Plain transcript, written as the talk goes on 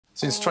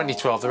Since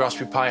 2012, the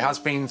Raspberry Pi has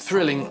been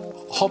thrilling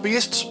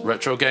hobbyists,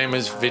 retro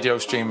gamers, video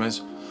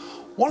streamers,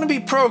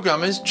 wannabe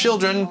programmers,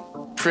 children,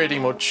 pretty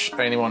much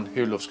anyone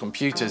who loves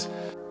computers.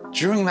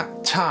 During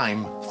that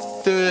time,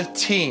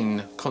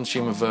 13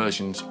 consumer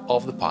versions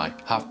of the Pi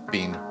have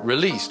been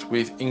released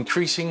with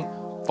increasing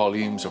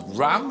volumes of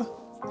RAM,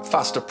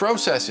 faster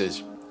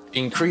processors,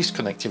 increased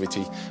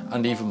connectivity,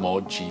 and even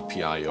more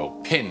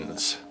GPIO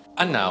pins.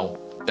 And now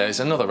there's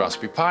another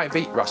Raspberry Pi,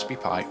 the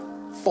Raspberry Pi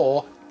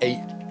 4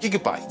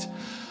 8GB.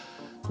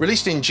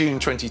 Released in June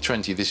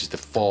 2020, this is the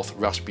fourth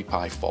Raspberry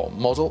Pi 4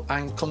 model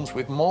and comes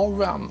with more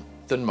RAM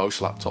than most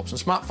laptops and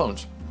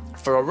smartphones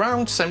for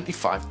around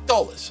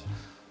 $75.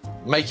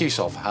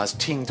 MakeUseOf has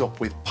teamed up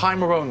with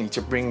Pimeroni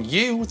to bring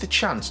you the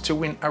chance to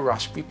win a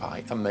Raspberry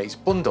Pi Amaze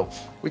bundle,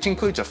 which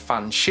includes a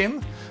fan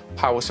shim,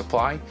 power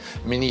supply,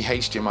 mini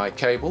HDMI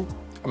cable,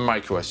 a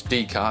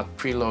microSD card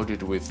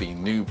preloaded with the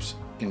Noobs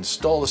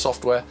installer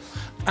software,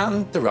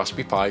 and the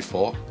Raspberry Pi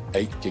 4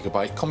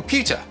 8GB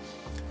computer.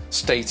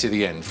 Stay to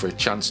the end for a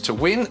chance to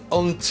win.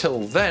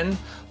 Until then,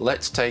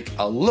 let's take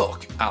a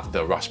look at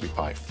the Raspberry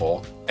Pi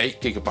 4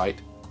 8GB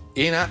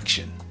in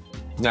action.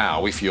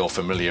 Now, if you're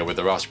familiar with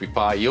the Raspberry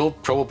Pi, you'll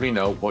probably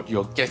know what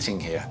you're getting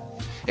here.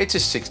 It's a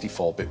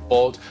 64-bit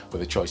board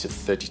with a choice of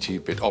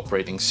 32-bit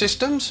operating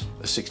systems.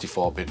 A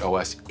 64-bit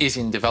OS is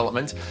in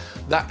development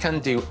that can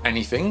do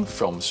anything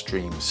from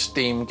stream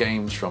Steam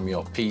games from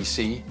your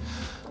PC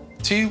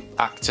to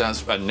act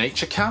as a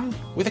nature cam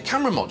with a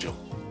camera module.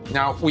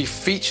 Now, we've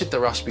featured the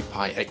Raspberry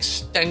Pi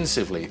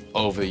extensively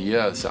over the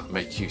years at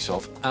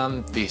MakeUseOf,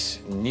 and this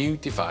new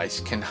device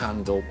can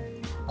handle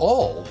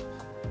all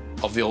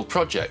of the old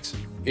projects.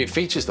 It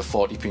features the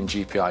 40-pin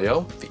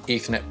GPIO, the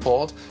Ethernet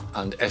port,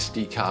 and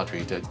SD card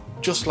reader,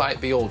 just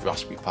like the old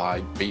Raspberry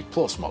Pi B+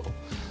 model.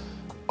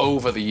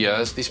 Over the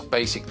years, this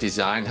basic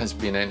design has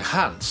been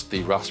enhanced.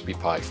 The Raspberry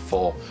Pi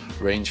 4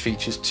 range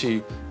features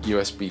 2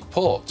 USB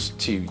ports,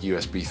 2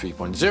 USB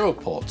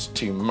 3.0 ports,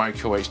 2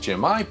 micro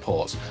HDMI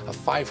ports, a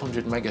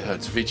 500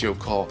 MHz video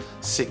core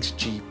 6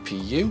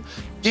 GPU,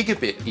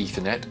 gigabit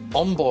Ethernet,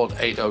 onboard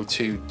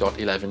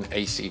 802.11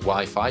 AC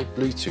Wi-Fi,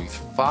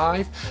 Bluetooth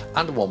 5,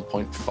 and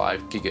 1.5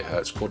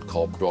 GHz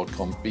quad-core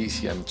Broadcom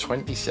BCM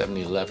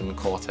 2711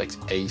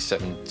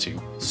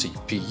 Cortex-A72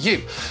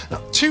 CPU. Now,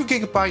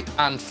 2GB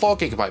and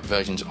 4GB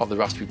versions of the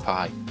Raspberry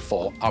Pi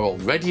 4 are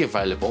already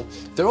available.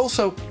 They're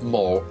also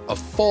more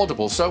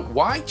affordable, so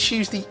why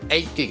choose the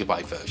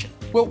 8GB version?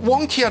 Well,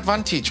 one key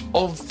advantage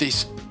of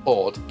this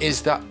board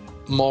is that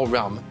more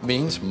RAM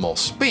means more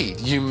speed.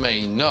 You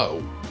may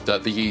know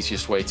that the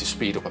easiest way to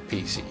speed up a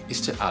PC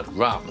is to add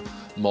RAM.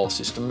 More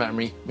system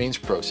memory means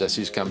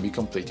processes can be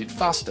completed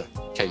faster.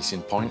 Case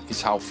in point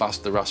is how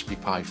fast the Raspberry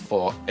Pi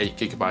 4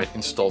 8GB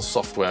installs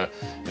software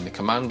in the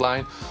command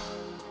line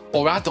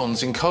or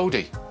add-ons in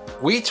Kodi.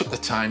 We took the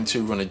time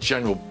to run a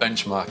general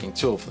benchmarking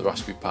tool for the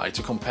Raspberry Pi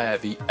to compare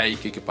the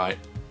 8GB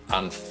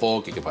and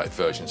 4GB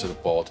versions of the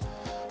board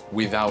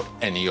without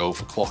any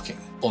overclocking.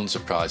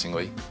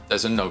 Unsurprisingly,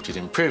 there's a noted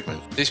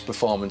improvement. This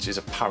performance is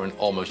apparent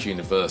almost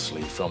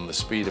universally, from the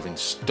speed of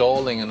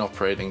installing an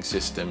operating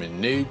system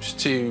in Noobs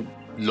to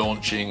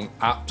launching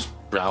apps,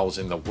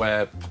 browsing the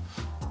web,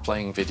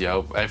 playing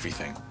video,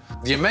 everything.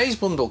 The Amaze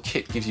Bundle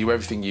kit gives you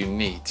everything you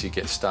need to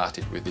get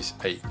started with this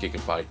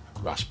 8GB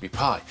Raspberry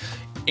Pi,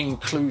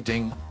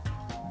 including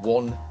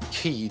one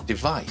key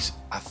device,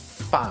 a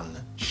fan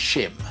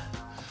shim.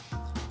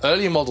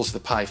 Earlier models of the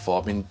Pi 4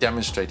 have been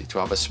demonstrated to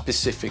have a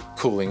specific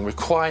cooling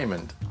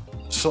requirement.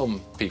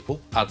 Some people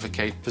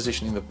advocate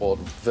positioning the board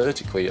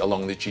vertically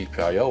along the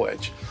GPIO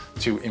edge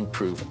to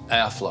improve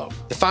airflow.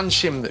 The fan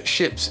shim that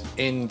ships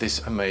in this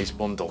Amaze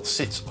bundle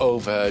sits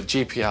over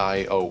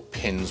GPIO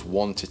pins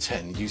 1 to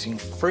 10 using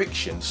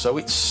friction, so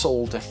it's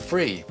solder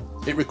free.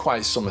 It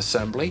requires some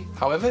assembly,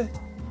 however,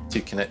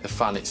 to connect the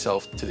fan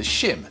itself to the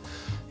shim.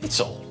 It's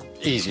all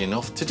easy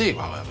enough to do,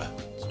 however.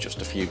 It's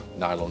just a few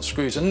nylon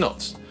screws and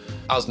nuts.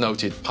 As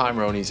noted,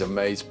 Pimeroni's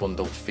Amaze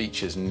bundle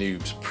features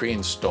Noobs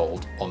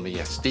pre-installed on the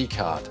SD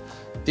card.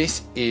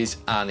 This is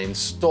an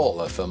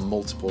installer for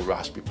multiple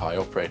Raspberry Pi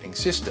operating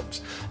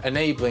systems,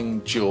 enabling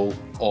dual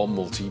or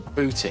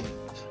multi-booting.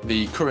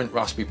 The current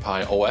Raspberry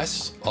Pi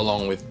OS,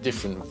 along with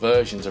different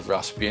versions of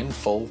Raspbian,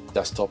 full,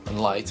 desktop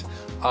and light,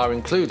 are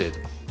included,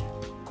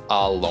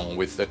 along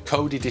with the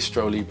Kodi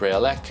distro Libre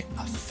Elec,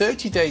 a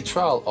 30-day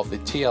trial of the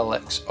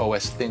TLX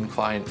OS Thin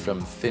client from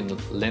Thin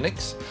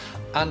Linux,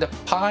 and a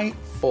Pi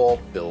 4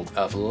 build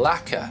of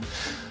Lacquer.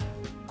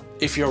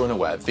 If you're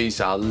unaware, these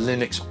are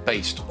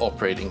Linux-based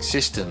operating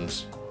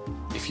systems.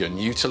 If you're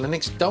new to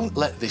Linux, don't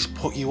let this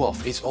put you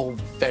off. It's all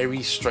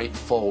very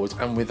straightforward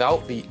and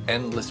without the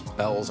endless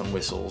bells and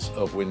whistles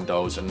of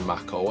Windows and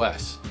Mac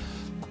OS.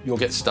 You'll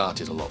get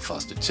started a lot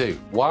faster too.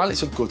 While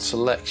it's a good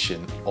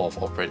selection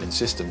of operating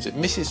systems, it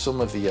misses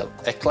some of the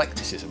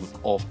eclecticism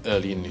of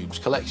earlier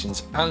Noobs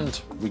collections,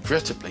 and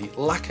regrettably,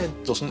 Lacquer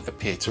doesn't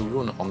appear to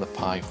run on the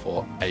Pi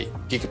 4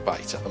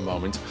 8GB at the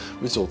moment,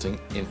 resulting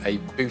in a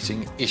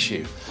booting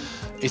issue.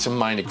 It's a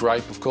minor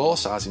gripe, of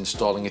course, as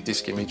installing a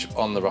disk image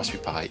on the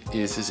Raspberry Pi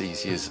is as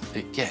easy as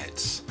it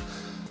gets.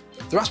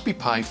 The Raspberry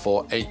Pi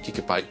 4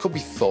 8GB could be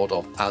thought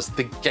of as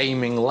the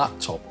gaming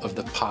laptop of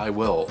the Pi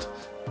world.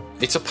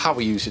 It's a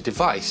power user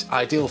device,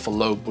 ideal for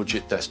low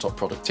budget desktop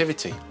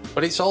productivity,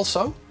 but it's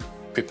also,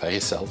 prepare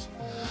yourselves,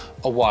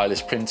 a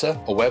wireless printer,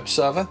 a web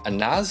server, a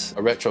NAS,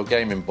 a retro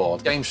gaming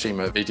board, game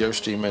streamer, video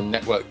streamer,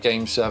 network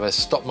game server,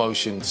 stop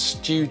motion,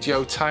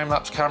 studio,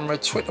 time-lapse camera,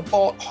 Twitter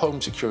bot,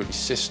 home security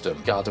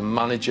system, garden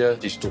manager,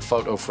 digital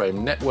photo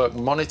frame, network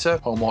monitor,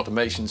 home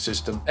automation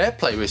system,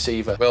 AirPlay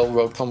receiver,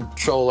 railroad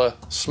controller,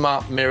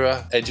 smart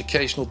mirror,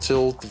 educational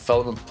tool,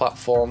 development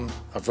platform.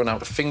 I've run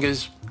out of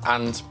fingers,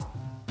 and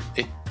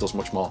it does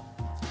much more.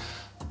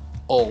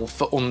 All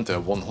for under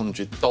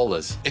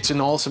 $100. It's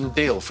an awesome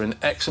deal for an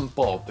excellent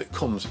board that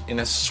comes in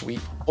a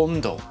sweet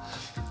bundle.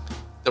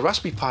 The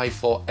Raspberry Pi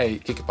 4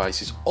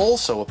 8GB is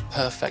also a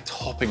perfect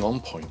hopping on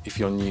point if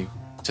you're new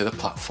to the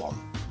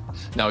platform.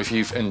 Now, if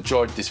you've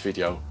enjoyed this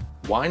video,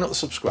 why not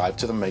subscribe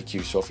to the Make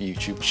Use of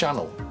YouTube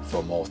channel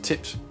for more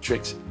tips,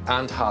 tricks,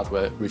 and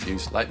hardware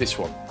reviews like this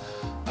one,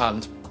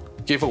 and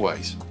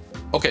giveaways.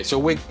 Okay, so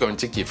we're going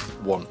to give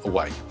one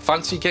away.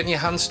 Fancy getting your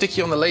hands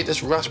sticky on the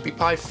latest Raspberry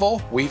Pi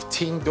 4? We've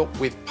teamed up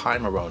with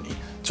Pimaroni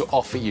to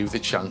offer you the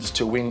chance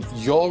to win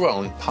your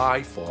own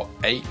Pi 4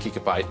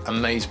 8GB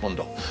Amaze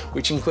bundle,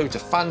 which includes a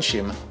fan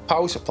shim,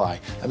 power supply,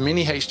 a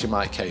mini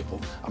HDMI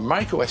cable, a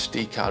micro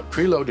SD card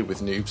preloaded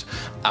with noobs,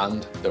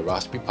 and the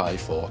Raspberry Pi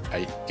 4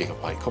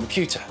 8GB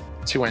computer.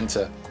 To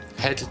enter,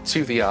 head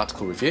to the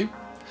article review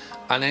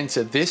and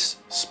enter this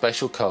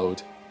special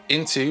code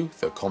into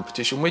the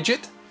competition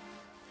widget.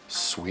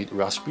 Sweet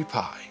Raspberry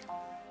Pi.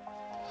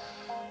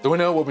 The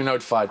winner will be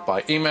notified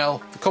by email.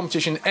 The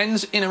competition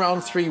ends in around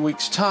 3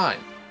 weeks'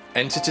 time.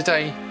 Enter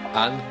today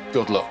and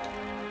good luck.